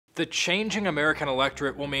The changing American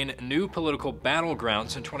electorate will mean new political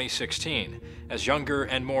battlegrounds in 2016, as younger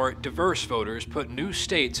and more diverse voters put new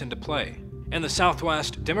states into play. In the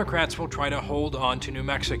Southwest, Democrats will try to hold on to New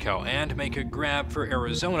Mexico and make a grab for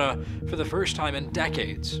Arizona for the first time in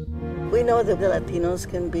decades. We know that the Latinos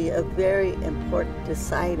can be a very important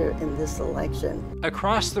decider in this election.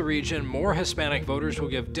 Across the region, more Hispanic voters will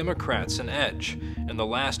give Democrats an edge. In the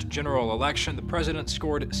last general election, the president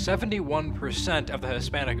scored 71% of the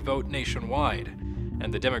Hispanic vote nationwide,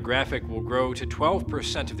 and the demographic will grow to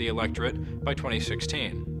 12% of the electorate by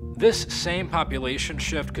 2016. This same population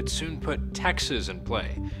shift could soon put Texas in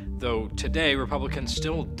play, though today Republicans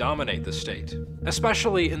still dominate the state,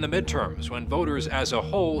 especially in the midterms when voters as a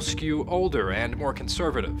whole skew older and more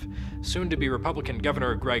conservative. Soon-to-be Republican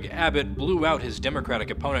Governor Greg Abbott blew out his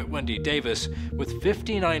Democratic opponent Wendy Davis with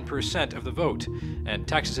 59% of the vote, and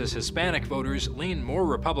Texas's Hispanic voters lean more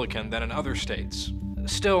Republican than in other states.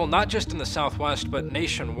 Still, not just in the Southwest, but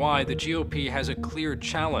nationwide, the GOP has a clear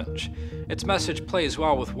challenge. Its message plays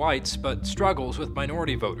well with whites, but struggles with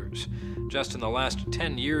minority voters. Just in the last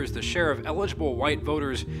 10 years, the share of eligible white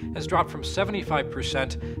voters has dropped from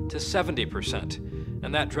 75% to 70%,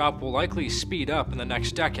 and that drop will likely speed up in the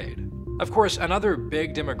next decade. Of course, another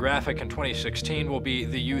big demographic in 2016 will be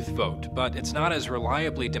the youth vote, but it's not as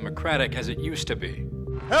reliably Democratic as it used to be.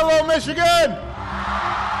 Hello, Michigan!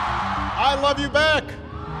 I love you back!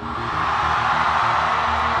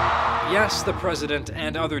 Yes, the president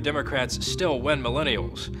and other Democrats still win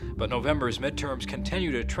millennials, but November's midterms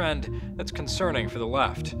continue a trend that's concerning for the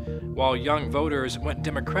left. While young voters went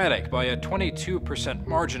Democratic by a 22%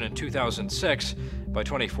 margin in 2006, by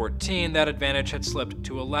 2014 that advantage had slipped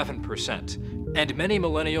to 11%. And many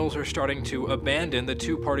millennials are starting to abandon the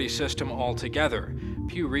two-party system altogether.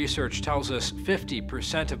 Pew Research tells us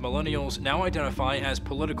 50% of millennials now identify as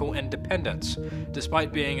political independents,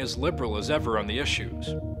 despite being as liberal as ever on the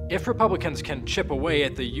issues. If Republicans can chip away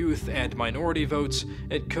at the youth and minority votes,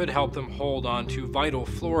 it could help them hold on to vital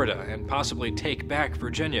Florida and possibly take back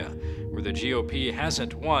Virginia, where the GOP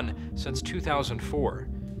hasn't won since 2004.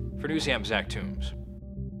 For Newsyam's Zach Toombs.